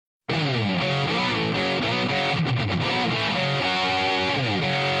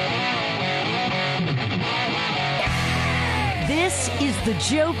the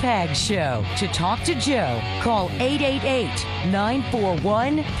Joe Pags Show. To talk to Joe, call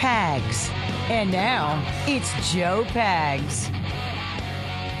 888-941-PAGS. And now, it's Joe Pags.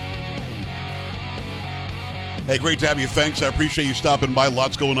 Hey, great to have you. Thanks. I appreciate you stopping by.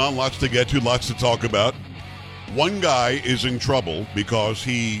 Lots going on, lots to get to, lots to talk about. One guy is in trouble because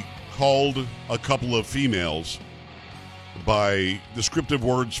he called a couple of females by descriptive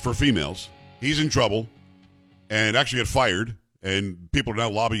words for females. He's in trouble and actually got fired, and people are now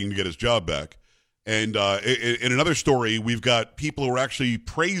lobbying to get his job back. And in another story, we've got people who are actually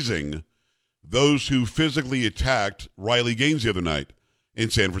praising those who physically attacked Riley Gaines the other night in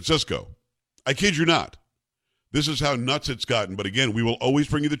San Francisco. I kid you not. This is how nuts it's gotten. But again, we will always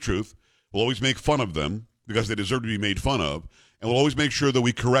bring you the truth. We'll always make fun of them because they deserve to be made fun of. And we'll always make sure that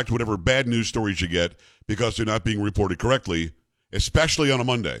we correct whatever bad news stories you get because they're not being reported correctly, especially on a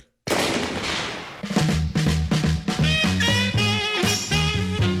Monday.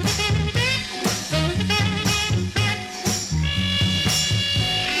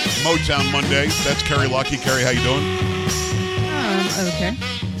 Motown Monday. That's Carrie Lockie. Carrie, how you doing? Okay.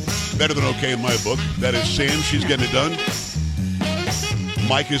 Better than okay in my book. That is Sam. She's getting it done.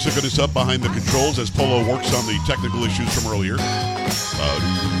 Mike is hooking us up behind the controls as Polo works on the technical issues from earlier.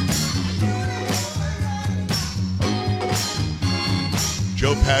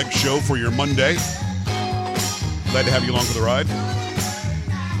 Joe Pags Show for your Monday. Glad to have you along for the ride.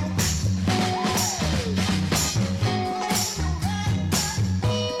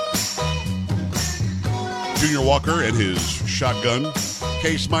 Junior Walker and his shotgun.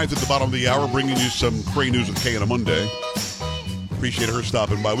 Kay Smythe at the bottom of the hour, bringing you some Cray News with Kay on a Monday. Appreciate her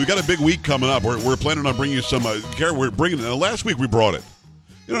stopping by. We've got a big week coming up. We're planning on bringing you some. Kara, we're bringing. Last week we brought it.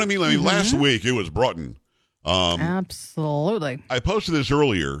 You know what I mean? Last week it was brought in. Absolutely. I posted this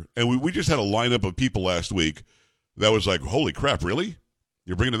earlier, and we just had a lineup of people last week that was like, "Holy crap, really?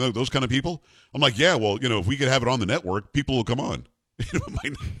 You're bringing in those kind of people?" I'm like, "Yeah, well, if we could have it on the network, people will come on." Just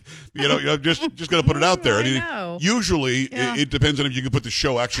going to put it out there. I mean, usually it depends on if you can put the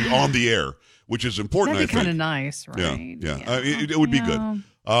show actually on the air, which is important. That'd be kind of nice, right? Yeah. It would be good.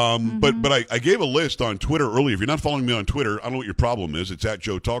 But I gave a list on Twitter earlier. If you're not following me on Twitter, I don't know what your problem is. It's at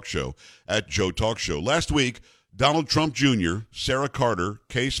Joe Talk Show. At Joe Talk Show. Last week, Donald Trump Jr., Sarah Carter,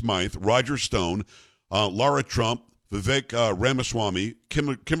 Kay Smythe, Roger Stone, Laura Trump, Vivek Ramaswamy,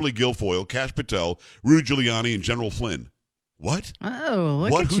 Kimberly Guilfoyle, Kash Patel, Rudy Giuliani, and General Flynn. What? Oh,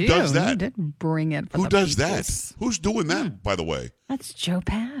 look at you. Who does that? You didn't bring it for Who the does peoples. that? Who's doing that, by the way? That's Joe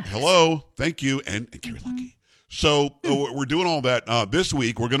Pags. Hello. Thank you. And Carrie Lucky. So we're doing all that. This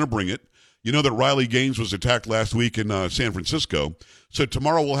week, we're going to bring it. You know that Riley Gaines was attacked last week in San Francisco. So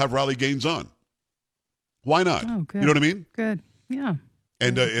tomorrow we'll have Riley Gaines on. Why not? Oh, good. You know what I mean? Good. Yeah.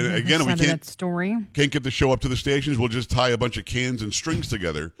 And again, we that story. can't get the show up to the stations. We'll just tie a bunch of cans and strings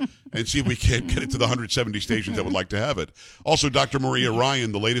together and see if we can't get it to the 170 stations that would like to have it. Also, Dr. Maria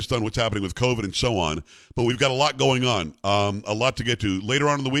Ryan, the latest on what's happening with COVID and so on. But we've got a lot going on, a lot to get to. Later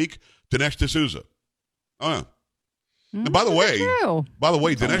on in the week, Dinesh D'Souza. Oh, yeah. And by the way,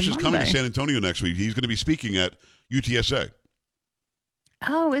 Dinesh is coming to San Antonio next week. He's going to be speaking at UTSA.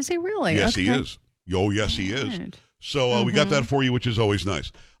 Oh, is he really? Yes, he is. Oh, yes, he is. So we got that for you, which is always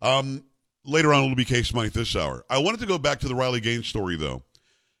nice. Later on, it'll be Kay Smythe this hour. I wanted to go back to the Riley Gaines story, though.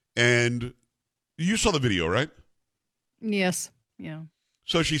 And you saw the video, right? Yes. Yeah.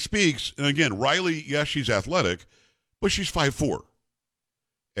 So she speaks. And again, Riley, yes, she's athletic, but she's 5'4".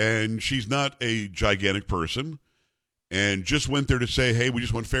 And she's not a gigantic person. And just went there to say, hey, we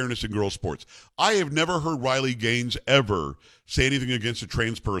just want fairness in girls' sports. I have never heard Riley Gaines ever say anything against a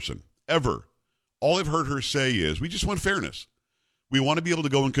trans person. Ever. All I've heard her say is, we just want fairness. We want to be able to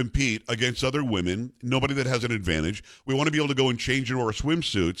go and compete against other women, nobody that has an advantage. We want to be able to go and change into our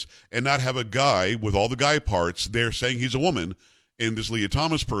swimsuits and not have a guy with all the guy parts there saying he's a woman and this Leah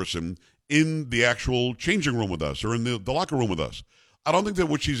Thomas person in the actual changing room with us or in the locker room with us. I don't think that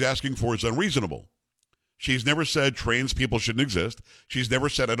what she's asking for is unreasonable. She's never said trans people shouldn't exist. She's never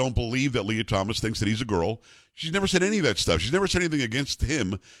said, I don't believe that Leah Thomas thinks that he's a girl. She's never said any of that stuff. She's never said anything against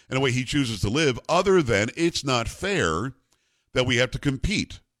him and the way he chooses to live, other than it's not fair that we have to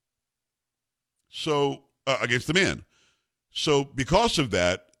compete. So, against the man. So, because of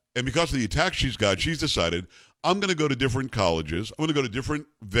that, and because of the attack she's got, she's decided, I'm going to go to different colleges. I'm going to go to different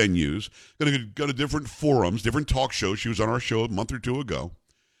venues. I'm going to go to different forums, different talk shows. She was on our show a month or two ago.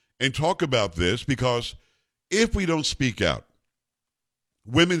 And talk about this because if we don't speak out,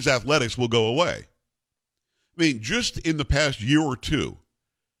 women's athletics will go away. I mean, just in the past year or two,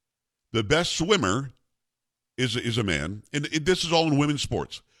 the best swimmer is a man, and this is all in women's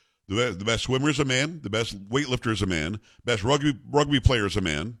sports. The best swimmer is a man. The best weightlifter is a man. Best rugby player is a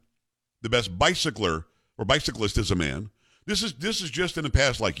man. The best bicycler or bicyclist is a man. This is just in the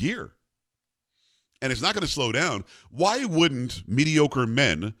past year. And it's not going to slow down. Why wouldn't mediocre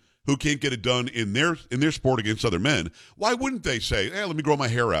men who can't get it done in their sport against other men, why wouldn't they say, hey, let me grow my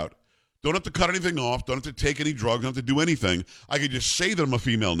hair out. Don't have to cut anything off. Don't have to take any drugs. Don't have to do anything. I could just say that I'm a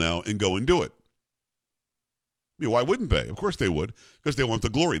female now and go and do it. Why wouldn't they? Of course they would, because they want the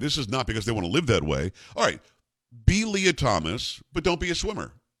glory. This is not because they want to live that way. All right, be Leah Thomas, but don't be a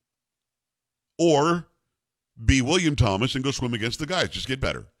swimmer. Or be William Thomas and go swim against the guys. Just get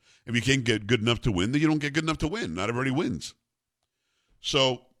better. If you can't get good enough to win, then you don't get good enough to win. Not everybody wins.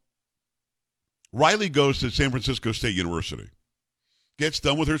 So Riley goes to San Francisco State University, gets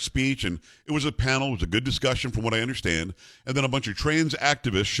done with her speech, and it was a panel. It was a good discussion from what I understand. And then a bunch of trans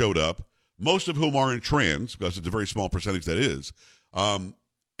activists showed up, most of whom aren't trans, because it's a very small percentage that is, and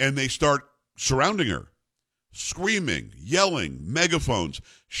they start surrounding her, screaming, yelling, megaphones.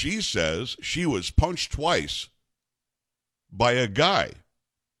 She says she was punched twice by a guy.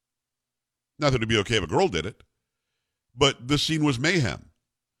 Not that it'd be okay if a girl did it, but the scene was mayhem.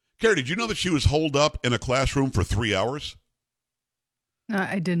 Carrie, did you know that she was holed up in a classroom for 3 hours?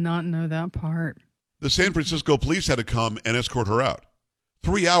 I did not know that part. The San Francisco police had to come and escort her out.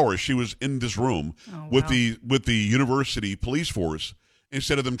 3 hours she was in this room with the university police force.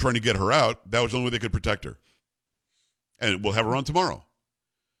 Instead of them trying to get her out, that was the only way they could protect her. And we'll have her on tomorrow.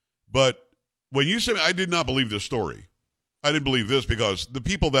 But when you said, I did not believe this story. I didn't believe this because the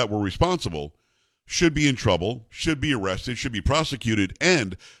people that were responsible should be in trouble, should be arrested, should be prosecuted,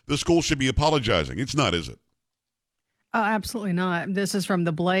 and the school should be apologizing. It's not, is it? Oh, absolutely not. This is from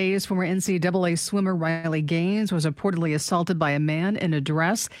The Blaze. Former NCAA swimmer Riley Gaines was reportedly assaulted by a man in a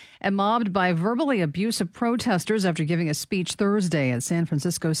dress and mobbed by verbally abusive protesters after giving a speech Thursday at San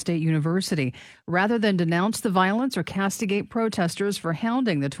Francisco State University. Rather than denounce the violence or castigate protesters for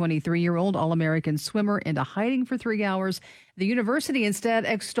hounding the 23-year-old All-American swimmer into hiding for 3 hours, the university instead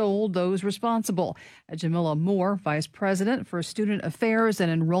extolled those responsible. Jamila Moore, vice president for student affairs and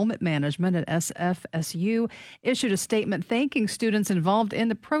enrollment management at SFSU, issued a statement thanking students involved in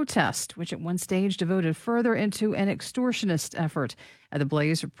the protest, which at one stage devoted further into an extortionist effort. The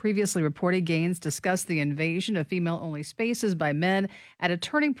Blaze previously reported Gaines discussed the invasion of female-only spaces by men at a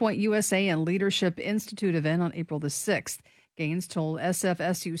Turning Point USA and Leadership Institute event on April the 6th. Gaines told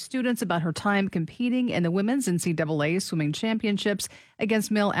SFSU students about her time competing in the women's NCAA swimming championships against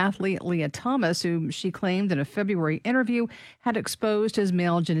male athlete Leah Thomas, whom she claimed in a February interview had exposed his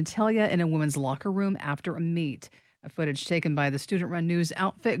male genitalia in a women's locker room after a meet. A footage taken by the student-run news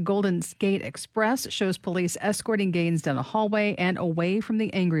outfit Golden Gate Express shows police escorting Gaines down a hallway and away from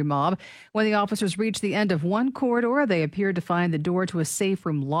the angry mob. When the officers reached the end of one corridor, they appeared to find the door to a safe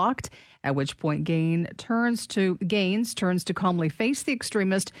room locked, at which point Gaines turns to calmly face the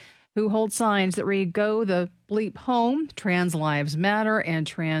extremist, who holds signs that read, "Go the bleep home, trans lives matter, and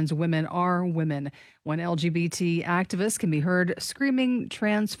trans women are women." One LGBT activist can be heard screaming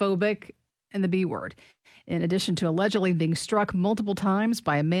transphobic and the B word. In addition to allegedly being struck multiple times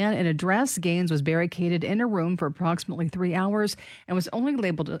by a man in a dress, Gaines was barricaded in a room for approximately 3 hours and was only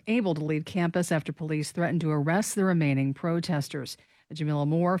able to leave campus after police threatened to arrest the remaining protesters. Jamila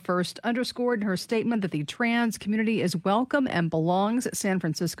Moore first underscored in her statement that the trans community is welcome and belongs at San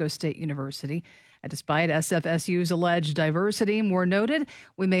Francisco State University. Despite SFSU's alleged diversity, Moore noted,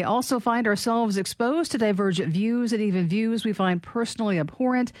 we may also find ourselves exposed to divergent views and even views we find personally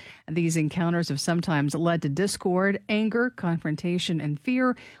abhorrent. And these encounters have sometimes led to discord, anger, confrontation, and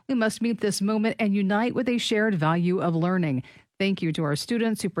fear. We must meet this moment and unite with a shared value of learning. Thank you to our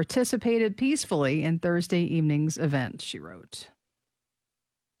students who participated peacefully in Thursday evening's event, she wrote.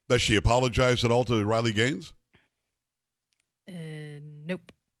 Does she apologize at all to Riley Gaines?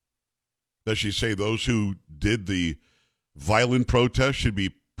 Nope. Does she say those who did the violent protest should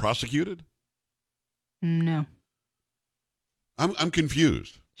be prosecuted? No. I'm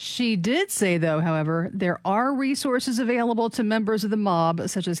confused. She did say, though, however, there are resources available to members of the mob,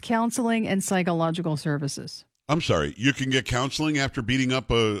 such as counseling and psychological services. I'm sorry. You can get counseling after beating up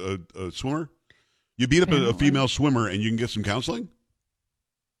a swimmer? You beat up a female swimmer and you can get some counseling?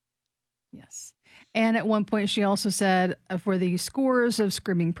 Yes. And at one point, she also said, for the scores of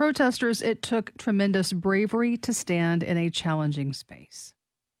screaming protesters, it took tremendous bravery to stand in a challenging space.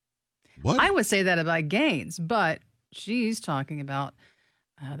 What? I would say that about Gaines, but she's talking about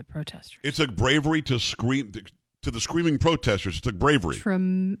the protesters. It took bravery to scream to the screaming protesters. It took bravery.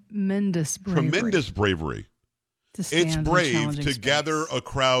 Tremendous bravery. Tremendous bravery. To stand it's in a brave challenging to space. gather a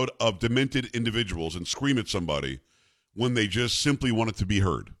crowd of demented individuals and scream at somebody when they just simply want it to be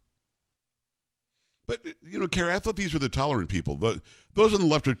heard. But, Carrie, I thought these were the tolerant people. Those on the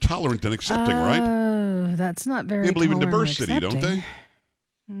left are tolerant and accepting, right? Oh, that's not very They believe in tolerant and diversity, don't they?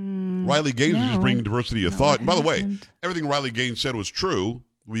 accepting. Riley Gaines is just no. bringing diversity of No, thought. it And by the way, hasn't. everything Riley Gaines said was true.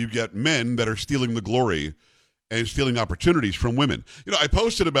 We've got men that are stealing the glory and stealing opportunities from women. I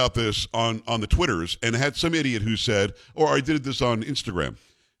posted about this on the Twitters and had some idiot who said, or I did this on Instagram.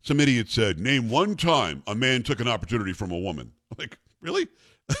 Some idiot said, name one time a man took an opportunity from a woman. I'm like, really?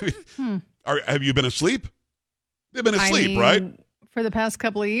 I mean, have you been asleep? They've been asleep, right? For the past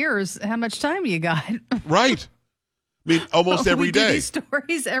couple of years, how much time you got? Right. I mean, almost every we do day. these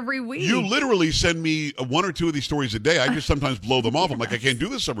stories every week. You literally send me one or two of these stories a day. I just sometimes blow them off. I'm like, I can't do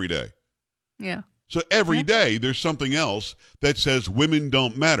this every day. Yeah. So every day there's something else that says women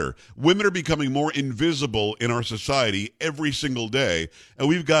don't matter. Women are becoming more invisible in our society every single day, and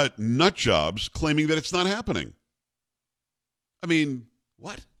we've got nut jobs claiming that it's not happening. I mean,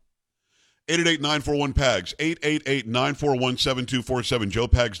 what? 888-941-PAGS, 888-941-7247,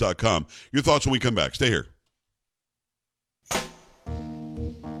 joepags.com. Your thoughts when we come back. Stay here.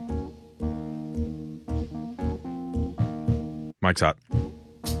 Mike's hot.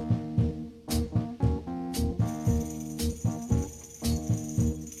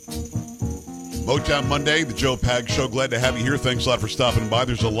 Motown Monday, the Joe Pags Show. Glad to have you here. Thanks a lot for stopping by.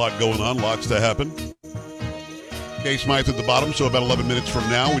 There's a lot going on, lots to happen. Kay Smythe at the bottom, so about 11 minutes from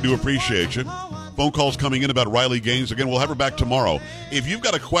now. We do appreciate you. Phone calls coming in about Riley Gaines. Again, we'll have her back tomorrow. If you've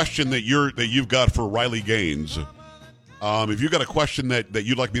got a question that you've got for Riley Gaines, if you've got a question that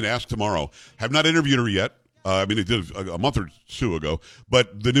you'd like me to ask tomorrow, have not interviewed her yet. I did a month or two ago,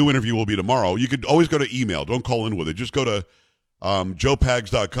 but the new interview will be tomorrow. You could always go to email. Don't call in with it. Just go to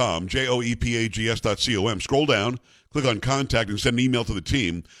joepags.com, joepags.com. Scroll down, click on contact, and send an email to the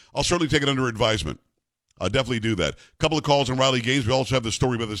team. I'll certainly take it under advisement. I'll definitely do that. A couple of calls on Riley Gaines. We also have the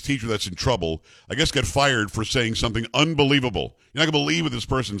story about this teacher that's in trouble. I guess got fired for saying something unbelievable. You're not going to believe what this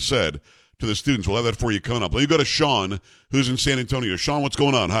person said to the students. We'll have that for you coming up. Let me go to Sean, who's in San Antonio. Sean, what's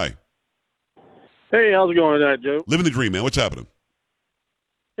going on? Hi. Hey, how's it going tonight, Joe? Living the dream, man. What's happening?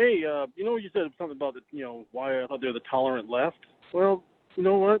 Hey, you said something about why I thought they're the tolerant left. Well, you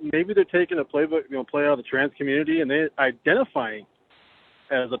know what? Maybe they're taking a play out of the trans community and they're identifying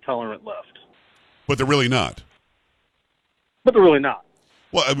as a tolerant left. But they're really not. But they're really not.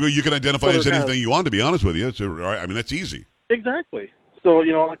 Well, you can identify Well, as they're anything you want, to be honest with you. That's easy. Exactly. So,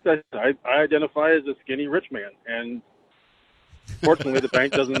 like I said, I identify as a skinny rich man, and fortunately, the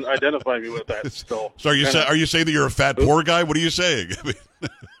bank doesn't identify me with that. So are you saying that you're a fat poor guy? What are you saying?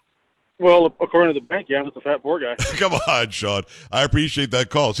 Well, according to the bank, yeah, I'm just a fat poor guy. Come on, Sean. I appreciate that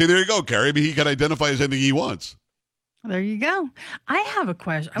call. See, there you go, Carrie. He can identify as anything he wants. There you go. I have a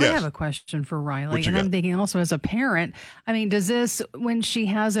question. I would have a question for Riley. And I'm thinking also as a parent, does this, when she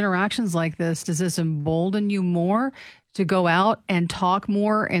has interactions like this, does this embolden you more to go out and talk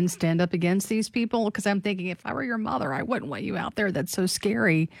more and stand up against these people? Because I'm thinking if I were your mother, I wouldn't want you out there. That's so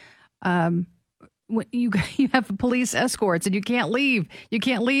scary. You have police escorts and you can't leave. You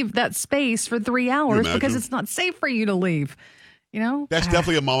can't leave that space for 3 hours because it's not safe for you to leave. That's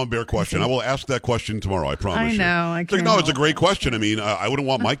definitely a mama bear question. I will ask that question tomorrow. I promise. I know. It's a great question. I wouldn't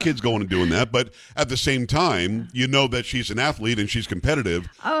want my kids going and doing that, but at the same time, that she's an athlete and she's competitive.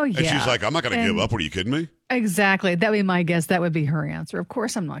 Oh yeah. And she's like, I'm not going to give up. What are you kidding me? Exactly. That would be my guess. That would be her answer. Of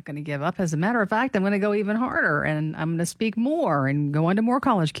course, I'm not going to give up. As a matter of fact, I'm going to go even harder and I'm going to speak more and go onto more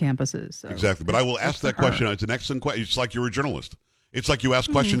college campuses. So exactly. But I will ask that question. It's an excellent question. It's like you're a journalist. It's like you ask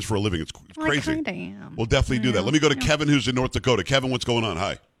questions for a living. It's crazy. I kind of am. We'll definitely do that. Let me go to Kevin, who's in North Dakota. Kevin, what's going on?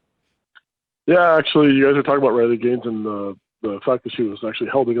 Hi. Yeah, actually, you guys are talking about Riley Gaines and the fact that she was actually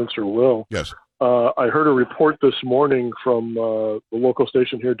held against her will. Yes. I heard a report this morning from the local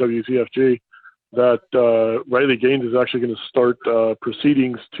station here, WZFG, that Riley Gaines is actually going to start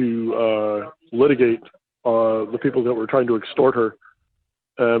proceedings to litigate the people that were trying to extort her.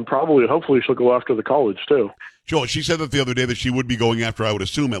 And hopefully, she'll go after the college, too. Joel, she said that the other day that she would be going after, I would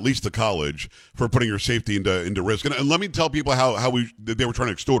assume, at least the college for putting her safety into risk. And let me tell people how they were trying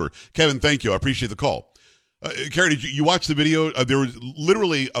to extort her. Kevin, thank you. I appreciate the call. Carrie, did you watch the video? There was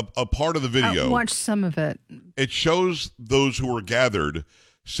literally a part of the video. I watched some of it. It shows those who were gathered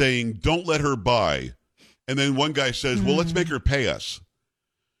saying, don't let her buy. And then one guy says, well, let's make her pay us.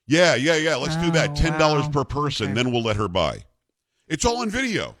 Yeah. Let's do that. $10 per person, then we'll let her buy. It's all on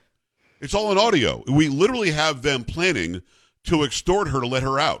video. It's all on audio. We literally have them planning to extort her to let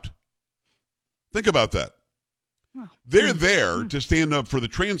her out. Think about that. They're there to stand up for the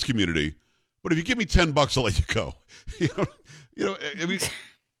trans community, but if you give me $10, I'll let you go.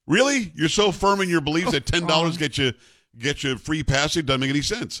 Really? You're so firm in your beliefs that $10 get you free passage? Doesn't make any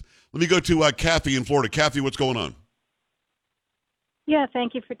sense. Let me go to Kathy in Florida. Kathy, what's going on? Yeah,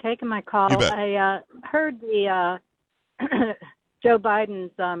 thank you for taking my call. You bet. I heard the Joe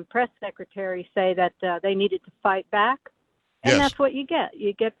Biden's press secretary say that they needed to fight back, and Yes. that's what you get.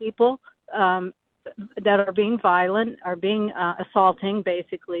 You get people that are being violent, are being assaulting,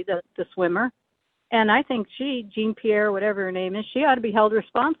 basically, the swimmer. And I think Jean Pierre, whatever her name is, she ought to be held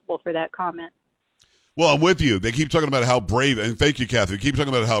responsible for that comment. Well, I'm with you. They keep talking about how brave, and thank you, Kathy. They keep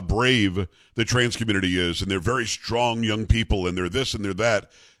talking about how brave the trans community is, and they're very strong young people, and they're this and they're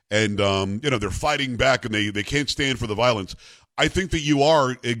that, and they're fighting back, and they can't stand for the violence. I think that you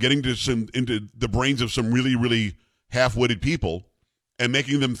are getting into the brains of some really, really half-witted people and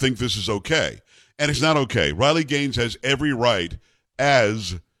making them think this is okay, and it's not okay. Riley Gaines has every right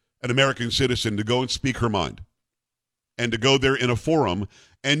as an American citizen to go and speak her mind, and to go there in a forum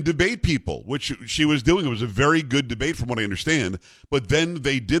and debate people, which she was doing. It was a very good debate from what I understand. But then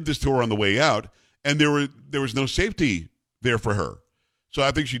they did this to her on the way out, and there was no safety there for her. So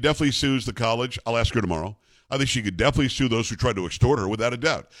I think she definitely sues the college. I'll ask her tomorrow. I think she could definitely sue those who tried to extort her, without a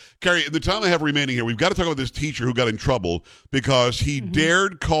doubt. Carrie, in the time I have remaining here, we've got to talk about this teacher who got in trouble because he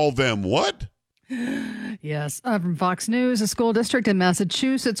dared call them what? Yes. From Fox News, a school district in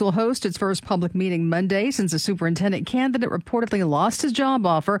Massachusetts will host its first public meeting Monday since a superintendent candidate reportedly lost his job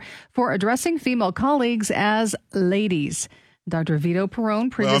offer for addressing female colleagues as ladies. Dr. Vito Perrone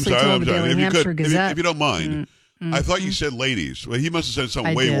previously told the Daily Hampshire Gazette. If you don't mind, I thought you said ladies. Well, he must have said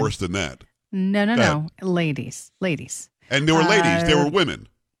something way worse than that. No. Ladies. And there were ladies. There were women.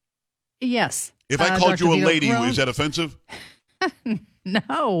 Yes. If I called Dr. you a Vito lady, Perrone, is that offensive?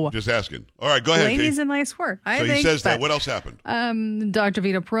 No. Just asking. All right, go ahead. Ladies a nice word. So he says that. What else happened? Dr.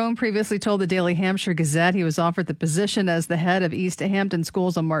 Vito Perrone previously told the Daily Hampshire Gazette he was offered the position as the head of East Hampton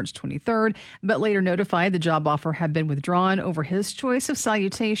Schools on March 23rd, but later notified the job offer had been withdrawn over his choice of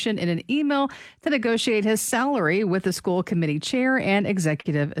salutation in an email to negotiate his salary with the school committee chair and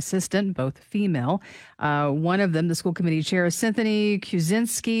executive assistant, both female. One of them, the school committee chair, Cynthia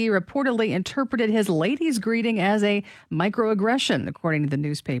Kuczynski, reportedly interpreted his ladies' greeting as a microaggression, according to the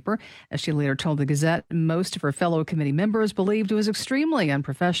newspaper. As she later told the Gazette, most of her fellow committee members believed it was extremely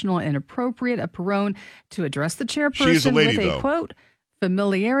unprofessional and inappropriate of Perrone to address the chairperson with a, quote,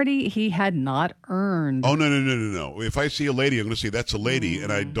 familiarity he had not earned. Oh, no. If I see a lady, I'm going to say that's a lady,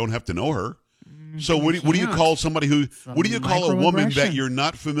 and I don't have to know her. So what do you call somebody who, what do you call a woman that you're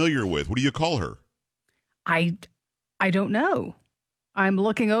not familiar with? What do you call her? I don't know. I'm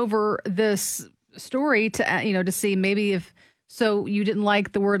looking over this story to see maybe if, so you didn't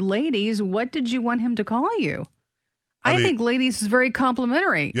like the word ladies, what did you want him to call you? I think ladies is very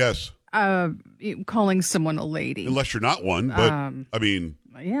complimentary. Yes. Calling someone a lady. Unless you're not one, but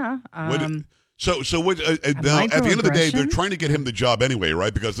Yeah. So what, now, at the end of the day, they're trying to get him the job anyway,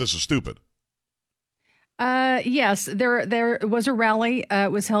 right? Because this is stupid. Yes, there was a rally.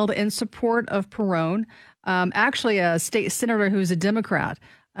 It was held in support of Perrone. Actually, a state senator who's a Democrat.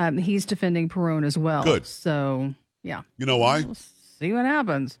 He's defending Perrone as well. Good. So, yeah. You know why? We'll see what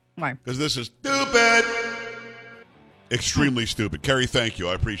happens. Why? Because this is stupid. Extremely stupid. Carrie, thank you.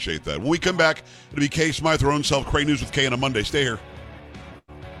 I appreciate that. When we come back, it'll be Kay Smythe, her own self, Cray News with Kay on a Monday. Stay here.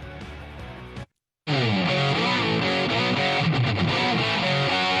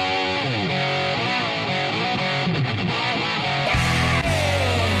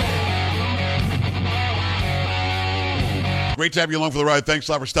 Great to have you along for the ride. Thanks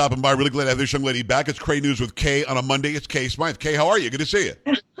a lot for stopping by. Really glad to have this young lady back. It's Cray News with Kay on a Monday. It's Kay Smythe. Kay, how are you? Good to see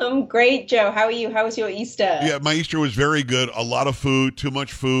you. I'm great, Joe. How are you? How was your Easter? Yeah, my Easter was very good. A lot of food, too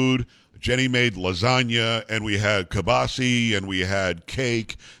much food. Jenny made lasagna, and we had kibasi, and we had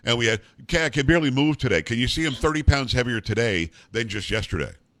cake, and we had... Kay, I can barely move today. Can you see I'm 30 pounds heavier today than just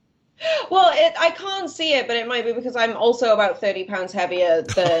yesterday? Well, I can't see it, but it might be because I'm also about 30 pounds heavier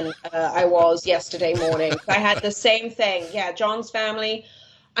than I was yesterday morning. I had the same thing. Yeah, John's family.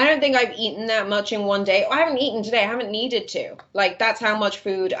 I don't think I've eaten that much in one day. I haven't eaten today. I haven't needed to. Like, that's how much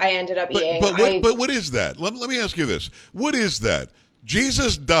food I ended up eating. But what is that? Let me ask you this. What is that?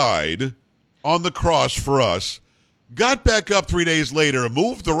 Jesus died on the cross for us, got back up 3 days later,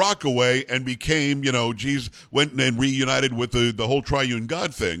 moved the rock away, and became, Jesus went and reunited with the whole triune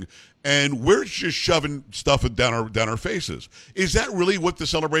God thing. And we're just shoving stuff down our faces. Is that really what the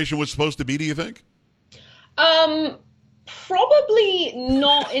celebration was supposed to be, do you think? Probably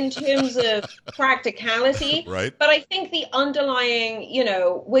not in terms of practicality. Right. But I think the underlying,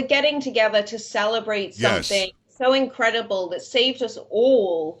 we're getting together to celebrate something so incredible that saved us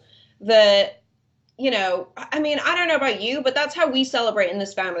all, that I mean, I don't know about you, but that's how we celebrate in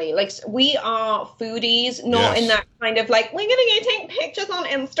this family. Like, we are foodies, not in Yes. that kind of like, we're going to go take pictures on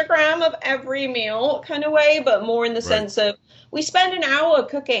Instagram of every meal kind of way, but more in the Right. sense of we spend an hour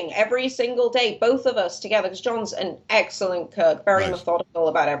cooking every single day, both of us together, because John's an excellent cook, very Nice. methodical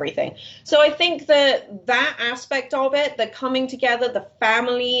about everything. So I think that that aspect of it, the coming together, the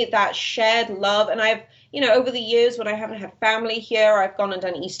family, that shared love, and over the years when I haven't had family here, I've gone and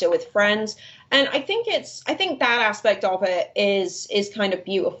done Easter with friends. And I think that aspect of it is kind of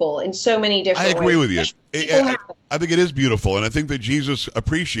beautiful in so many I different agree ways. with you. People I, have I think it is beautiful, and I think that Jesus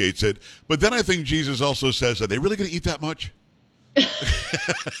appreciates it. But then I think Jesus also says, "Are they really going to eat that much?"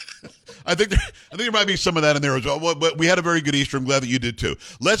 I think there might be some of that in there as well. But we had a very good Easter. I'm glad that you did too.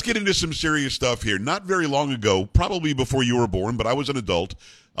 Let's get into some serious stuff here. Not very long ago, probably before you were born, but I was an adult,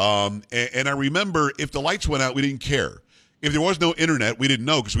 and I remember if the lights went out, we didn't care. If there was no internet, we didn't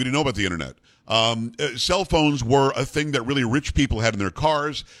know because we didn't know about the internet. Cell phones were a thing that really rich people had in their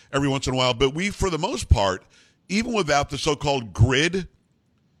cars every once in a while. But we, for the most part, even without the so-called grid,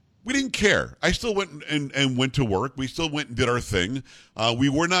 we didn't care. I still went and went to work. We still went and did our thing. We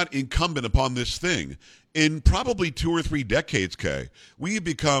were not incumbent upon this thing. In probably 2 or 3 decades, Kay, we've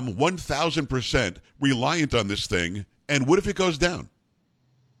become 1,000% reliant on this thing. And what if it goes down?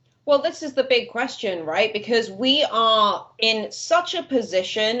 Well, this is the big question, right? Because we are in such a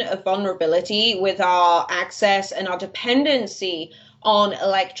position of vulnerability with our access and our dependency on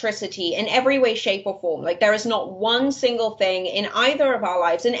electricity in every way, shape, or form. Like, there is not one single thing in either of our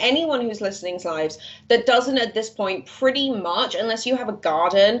lives, in anyone who's listening's lives, that doesn't at this point pretty much, unless you have a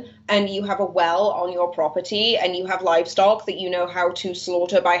garden and you have a well on your property and you have livestock that you know how to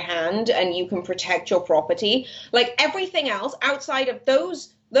slaughter by hand and you can protect your property, like everything else outside of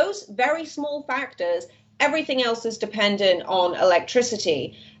those very small factors, everything else is dependent on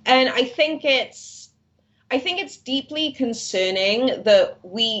electricity. And I think it's deeply concerning that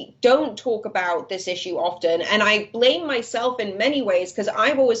we don't talk about this issue often. And I blame myself in many ways because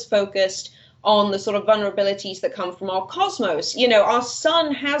I've always focused on the sort of vulnerabilities that come from our cosmos. Our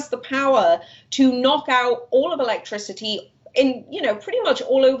sun has the power to knock out all of electricity in, pretty much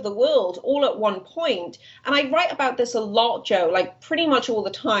all over the world, all at one point. And I write about this a lot, Joe, like pretty much all the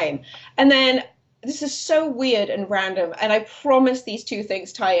time. And then this is so weird and random, and I promise these two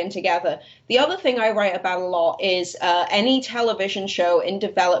things tie in together. The other thing I write about a lot is any television show in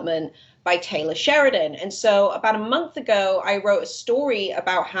development by Taylor Sheridan. And so about a month ago, I wrote a story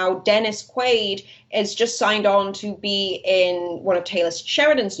about how Dennis Quaid is just signed on to be in one of Taylor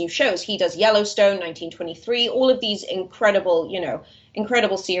Sheridan's new shows. He does Yellowstone, 1923, all of these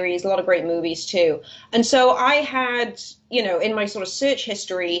incredible series, a lot of great movies too. And so I had, in my sort of search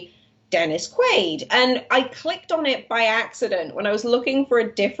history, Dennis Quaid. And I clicked on it by accident when I was looking for a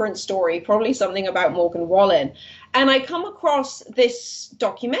different story, probably something about Morgan Wallen. And I come across this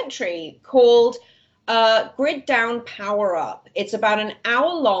documentary called Grid Down, Power Up. It's about an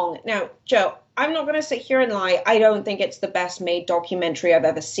hour long. Now, Joe, I'm not going to sit here and lie. I don't think it's the best made documentary I've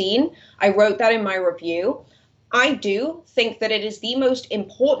ever seen. I wrote that in my review. I do think that it is the most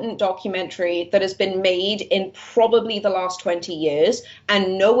important documentary that has been made in probably the last 20 years,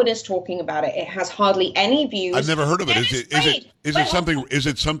 and no one is talking about it. It has hardly any views. I've never heard of it. Is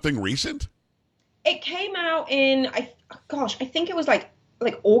it something recent? It came out in I think it was like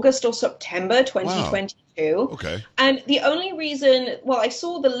August or September 2022. Wow. Okay. And the only reason, I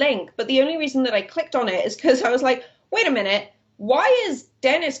saw the link, but the only reason that I clicked on it is because I was like, wait a minute. Why is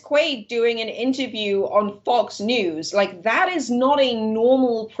Dennis Quaid doing an interview on Fox News? Like, that is not a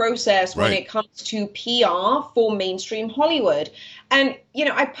normal process when it comes to PR for mainstream Hollywood. And,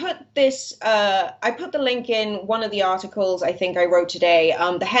 I put the link in one of the articles I think I wrote today.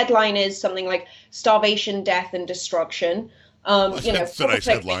 The headline is something like Starvation, Death, and Destruction. That's a nice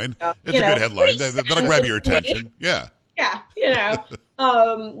headline. It's a good headline. That'll grab your attention. Yeah. Yeah,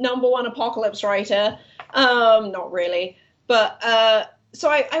 number one apocalypse writer. Not really. But so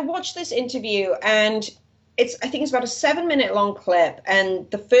I watched this interview, and I think it's about a 7-minute long clip, and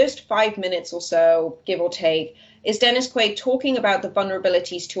the first 5 minutes or so, give or take, is Dennis Quaid talking about the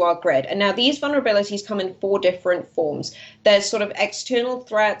vulnerabilities to our grid. And now these vulnerabilities come in 4 different forms. There's sort of external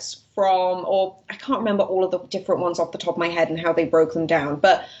threats from, or I can't remember all of the different ones off the top of my head and how they broke them down,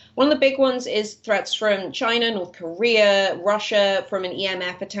 but one of the big ones is threats from China, North Korea, Russia, from an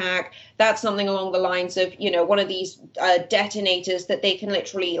EMF attack. That's something along the lines of, one of these detonators that they can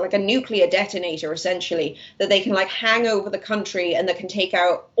literally, like a nuclear detonator, essentially, that they can hang over the country and that can take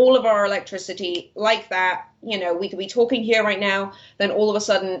out all of our electricity like that. We could be talking here right now, then all of a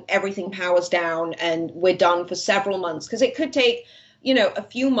sudden everything powers down and we're done for several months. Because it could take, a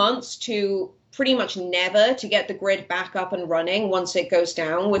few months to pretty much never to get the grid back up and running once it goes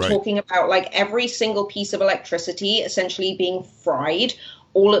down. We're Right. talking about like every single piece of electricity essentially being fried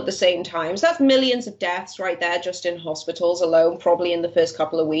all at the same time. So that's millions of deaths right there just in hospitals alone, probably in the first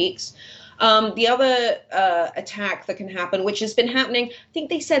couple of weeks. The other attack that can happen, which has been happening, I think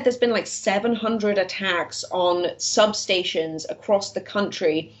they said there's been like 700 attacks on substations across the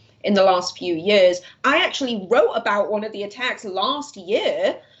country in the last few years. I actually wrote about one of the attacks last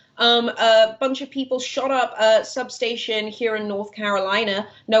year. A bunch of people shot up a substation here in North Carolina.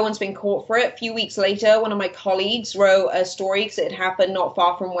 No one's been caught for it. A few weeks later, one of my colleagues wrote a story because it happened not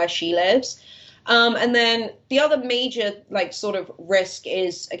far from where she lives. And then the other major, like, sort of risk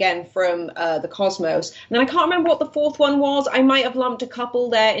is, again, from the cosmos. And then I can't remember what the fourth one was. I might have lumped a couple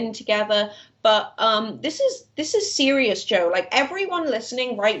there in together. But this is serious, Joe. Like, everyone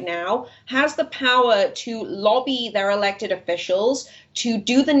listening right now has the power to lobby their elected officials to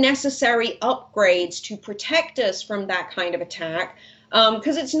do the necessary upgrades to protect us from that kind of attack.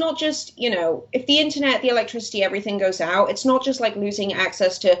 Because it's not just, you know, if the internet, the electricity, everything goes out, it's not just like losing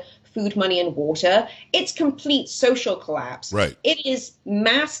access to food, money, and water. It's complete social collapse. Right. It is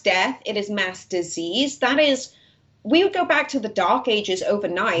mass death. It is mass disease. That is, we would go back to the dark ages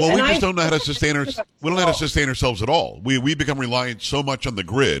overnight. Well, we And just don't know how to sustain we don't know how to sustain ourselves at all. We become reliant so much on the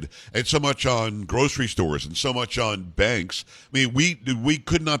grid and so much on grocery stores and so much on banks. I mean, we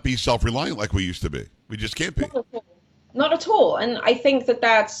could not be self-reliant like we used to be. We just can't be. Not at all. And I think that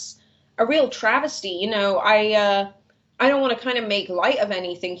that's a real travesty. You know, I don't want to kind of make light of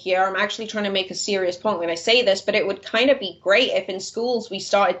anything here. I'm actually trying to make a serious point when I say this, but it would kind of be great if in schools we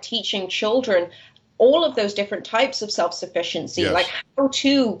started teaching children all of those different types of self-sufficiency, Yes. like how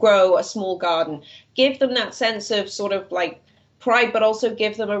to grow a small garden, give them that sense of sort of like pride, but also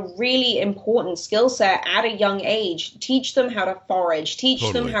give them a really important skill set at a young age. Teach them how to forage, teach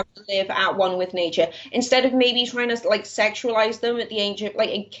Totally. them how to live at one with nature, instead of maybe trying to like sexualize them at the age of like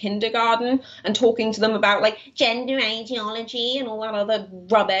in kindergarten and talking to them about like gender ideology and all that other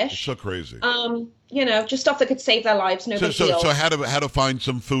It's rubbish. so crazy. You know, just stuff that could save their lives. No big deal. So how to find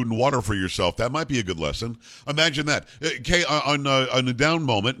some food and water for yourself? That might be a good lesson. Imagine that. Kay, on a down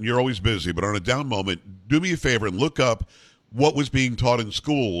moment, and you're always busy, but on a down moment, do me a favor and look up what was being taught in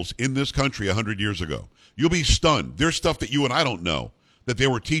schools in this country 100 years ago. You'll be stunned. There's stuff that you and I don't know that they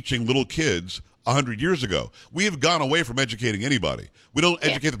were teaching little kids 100 years ago. We have gone away from educating anybody. We don't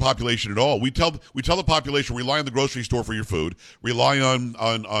educate the population at all. We tell the population, rely on the grocery store for your food, rely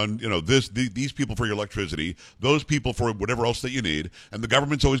on you know these people for your electricity, those people for whatever else that you need, and the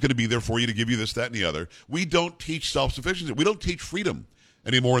government's always going to be there for you to give you this, that, and the other. We don't teach self-sufficiency. We don't teach freedom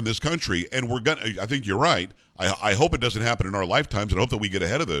anymore in this country, and I think you're right. I hope it doesn't happen in our lifetimes, and I hope that we get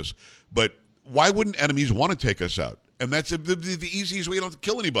ahead of this. But why wouldn't enemies want to take us out? And that's the easiest way. You don't have to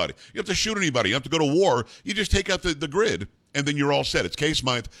kill anybody. You don't have to shoot anybody. You don't have to go to war. You just take out the grid, and then you're all set. It's Kay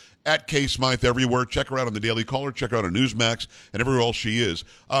Smythe, at Kay Smythe everywhere. Check her out on the Daily Caller. Check her out on Newsmax and everywhere else she is.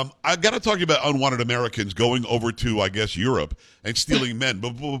 I got to talk to you about unwanted Americans going over to, I guess, Europe and stealing men.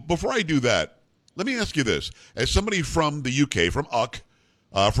 But before I do that, let me ask you this. As somebody from the UK, from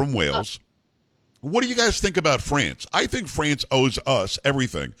UC, from Wales, what do you guys think about France? I think France owes us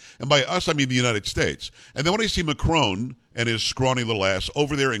everything. And by us, I mean the United States. And then when I see Macron and his scrawny little ass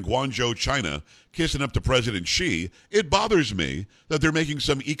over there in Guangzhou, China, kissing up to President Xi, it bothers me that they're making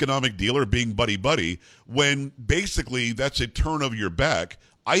some economic deal or being buddy-buddy when basically that's a turn of your back,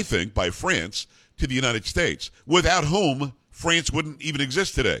 I think, by France to the United States, without whom France wouldn't even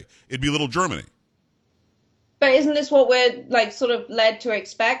exist today. It'd be little Germany. But isn't this what we're like sort of led to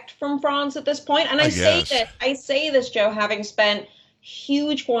expect from France at this point? And I say this, Joe, having spent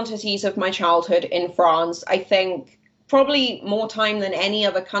huge quantities of my childhood in France. I think probably more time than any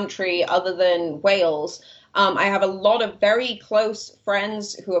other country other than Wales. I have a lot of very close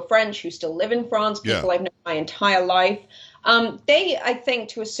friends who are French who still live in France, people I've known my entire life. They, I think,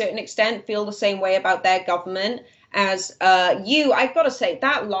 to a certain extent, feel the same way about their government as you. I've got to say,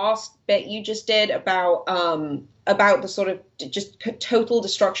 that last bit you just did about the sort of just total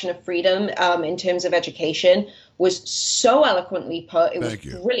destruction of freedom in terms of education was so eloquently put. It was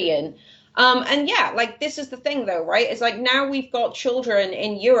brilliant. And yeah, like this is the thing though, right? It's like now we've got children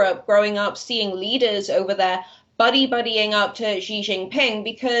in Europe growing up seeing leaders over there buddying up to Xi Jinping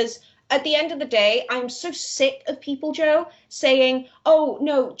because at the end of the day, I'm so sick of people, Joe, saying, oh,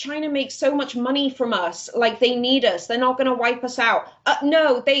 no, China makes so much money from us. Like, they need us. They're not going to wipe us out.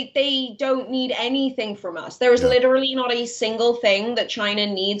 No, they don't need anything from us. There is literally not a single thing that China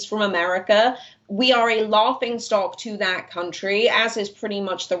needs from America. We are a laughingstock to that country, as is pretty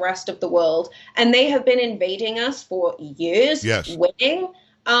much the rest of the world. And they have been invading us for years, winning.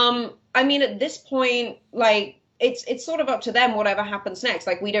 I mean, at this point, like it's sort of up to them. Whatever happens next,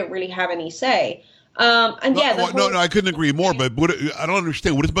 like we don't really have any say. And No, yeah, the no, whole, no, I couldn't agree more. But I don't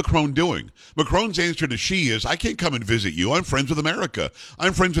understand. What is Macron doing? Macron's answer to Xi is, "I can't come and visit you. I'm friends with America.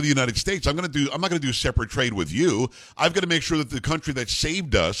 I'm friends with the United States. I'm not going to do separate trade with you. I've got to make sure that the country that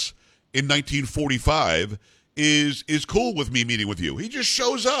saved us in 1945 is cool with me meeting with you." He just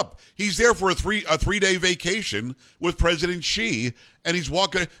shows up. He's there for a 3-day vacation with President Xi, and he's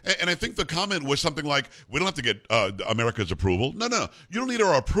walking. And I think the comment was something like, "We don't have to get America's approval." No, you don't need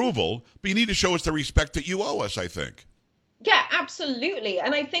our approval, but you need to show us the respect that you owe us, I think. yeah, absolutely.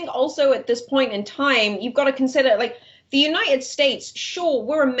 And I think also at this point in time, you've got to consider like the United States. Sure,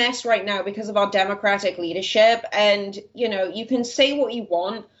 we're a mess right now because of our democratic leadership, and you know you can say what you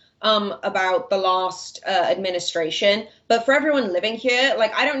want about the last administration. But for everyone living here,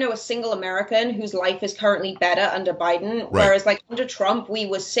 like I don't know a single American whose life is currently better under Biden. Right. Whereas like under Trump, we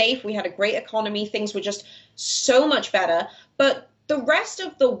were safe. We had a great economy. Things were just so much better. But the rest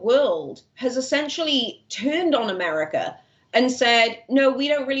of the world has essentially turned on America and said, no, we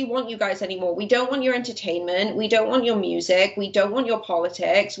don't really want you guys anymore. We don't want your entertainment. We don't want your music. We don't want your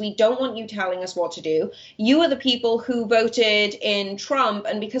politics. We don't want you telling us what to do. You are the people who voted in Trump,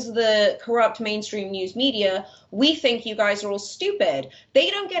 and because of the corrupt mainstream news media, we think you guys are all stupid. They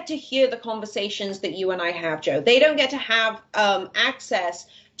don't get to hear the conversations that you and I have, Joe. They don't get to have access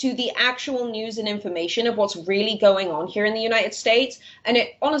to the actual news and information of what's really going on here in the United States. And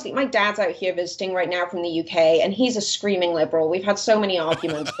it honestly, my dad's out here visiting right now from the UK, and he's a screaming liberal. We've had so many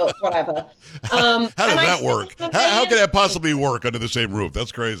arguments, but whatever. How does that work? How can that possibly work under the same roof?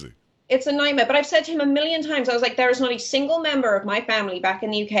 That's crazy. It's a nightmare. But I've said to him a million times, I was like, there is not a single member of my family back in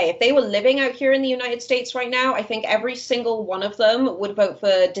the UK. If they were living out here in the United States right now, I think every single one of them would vote for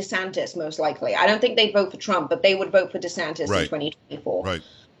DeSantis, most likely. I don't think they'd vote for Trump, but they would vote for DeSantis in 2024. Right.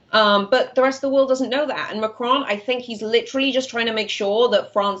 But the rest of the world doesn't know that. And Macron, I think he's literally just trying to make sure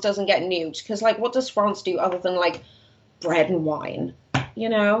that France doesn't get nuked. Because, like, what does France do other than, like, bread and wine? You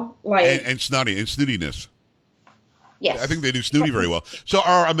know? Like And snootiness. Yes. I think they do snooty very well. So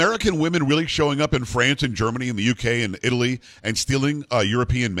are American women really showing up in France and Germany and the UK and Italy and stealing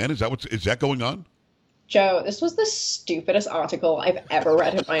European men? Is that going on? Joe, this was the stupidest article I've ever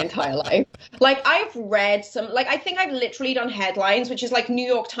read in my entire life. Like, I've read some, like, I think I've literally done headlines, which is like New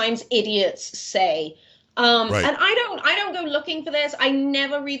York Times idiots say. Right. And I don't go looking for this. I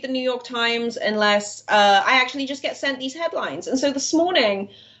never read the New York Times unless I actually just get sent these headlines. And so this morning,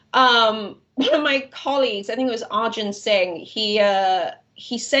 one of my colleagues, I think it was Arjun Singh,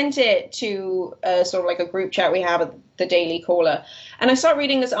 he sent it to sort of like a group chat we have at the Daily Caller. And I start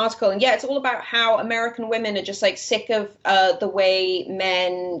reading this article, and yeah, it's all about how American women are just like sick of the way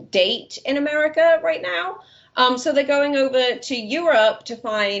men date in America right now. So they're going over to Europe to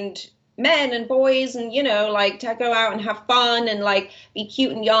find men and boys and, you know, like to go out and have fun and like be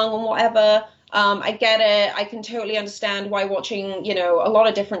cute and young and whatever. I get it. I can totally understand why watching, you know, a lot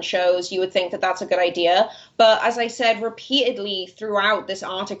of different shows, you would think that that's a good idea. But as I said repeatedly throughout this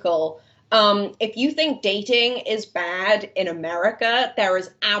article, if you think dating is bad in America, there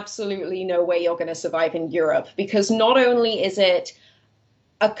is absolutely no way you're going to survive in Europe, because not only is it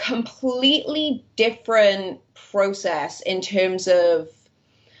a completely different process in terms of,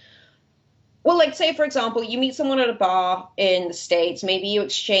 well, like say, for example, you meet someone at a bar in the States, maybe you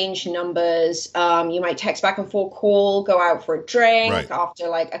exchange numbers, you might text back and forth, call, go out for a drink. Right. After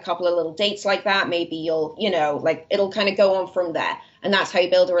like a couple of little dates like that, maybe you'll, you know, like it'll kind of go on from there. And that's how you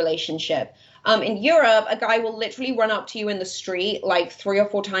build a relationship. In Europe, a guy will literally run up to you in the street like 3 or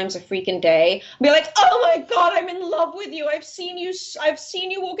 4 times a freaking day and be like, oh my God, I'm in love with you. I've seen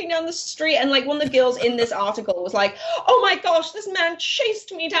you walking down the street. And like one of the girls in this article was like, oh my gosh, this man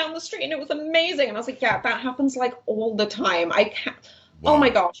chased me down the street and it was amazing. And I was like, yeah, that happens like all the time. I can't. Wow. Oh my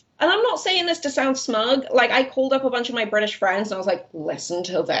gosh. And I'm not saying this to sound smug. Like I called up a bunch of my British friends and I was like, listen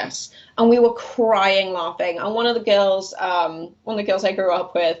to this. And we were crying, laughing. And one of the girls I grew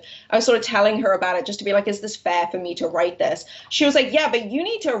up with, I was sort of telling her about it just to be like, is this fair for me to write this? She was like, yeah, but you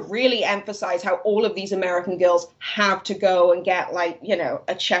need to really emphasize how all of these American girls have to go and get like, you know,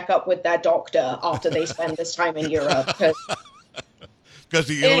 a checkup with their doctor after they spend this time in Europe. Because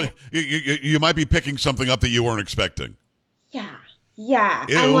you might be picking something up that you weren't expecting. Yeah.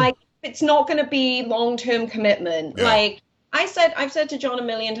 Ew. And like, it's not going to be long-term commitment. Yeah. Like, I've said to John a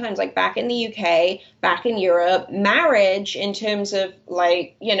million times, like back in the UK, back in Europe, marriage in terms of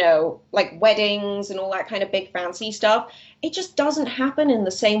like, like weddings and all that kind of big fancy stuff, it just doesn't happen in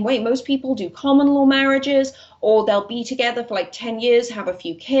the same way. Most people do common law marriages, or they'll be together for like 10 years, have a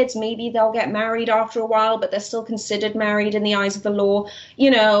few kids. Maybe they'll get married after a while, but they're still considered married in the eyes of the law.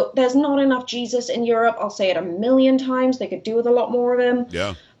 There's not enough Jesus in Europe. I'll say it a million times. They could do with a lot more of him.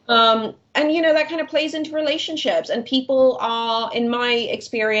 Yeah. And that kind of plays into relationships, and people are, in my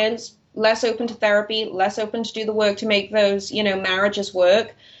experience, less open to therapy, less open to do the work to make those, marriages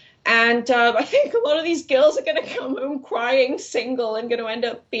work. And I think a lot of these girls are going to come home crying single and going to end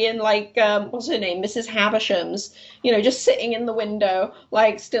up being like, what's her name? Mrs. Havisham's, just sitting in the window,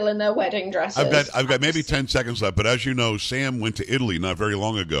 like still in their wedding dresses. I've got maybe 10 seconds left, but as you know, Sam went to Italy not very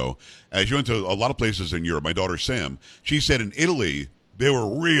long ago. As you went to a lot of places in Europe, my daughter Sam, she said in Italy, they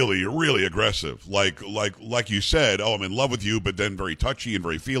were really, really aggressive. Like you said, oh, I'm in love with you, but then very touchy and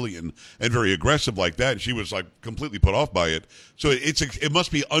very feely and very aggressive like that. And she was like completely put off by it. So it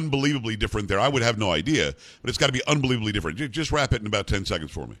must be unbelievably different there. I would have no idea, but it's got to be unbelievably different. Just wrap it in about 10 seconds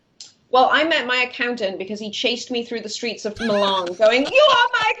for me. Well, I met my accountant because he chased me through the streets of Milan going, "You are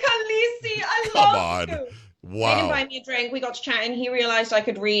my Khaleesi, I love you." Wow. He didn't buy me a drink. We got to chat, and he realized I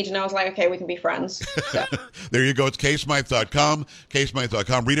could read, and I was like, okay, we can be friends. So. There you go. It's CaseSmythe.com.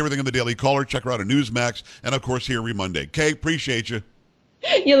 CaseSmythe.com. Read everything in the Daily Caller. Check her out on Newsmax. And, of course, here every Monday. Kay, appreciate you.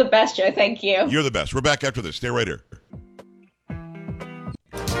 You're the best, Joe. Thank you. You're the best. We're back after this. Stay right here.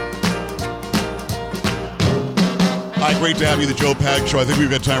 Hi, great to have you, the Joe Pag Show. I think we've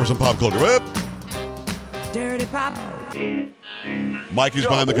got time for some pop culture. Whoop. Dirty pop. Mike is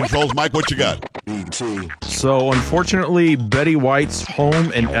behind the controls. Mike, what you got? So, unfortunately, Betty White's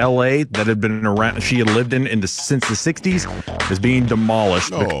home in L.A. that had been around, she had lived in since the 60s, is being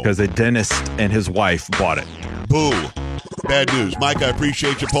demolished because a dentist and his wife bought it. Boo. Bad news. Mike, I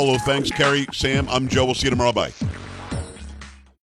appreciate you. Polo, thanks. Kerry, Sam, I'm Joe. We'll see you tomorrow. Bye.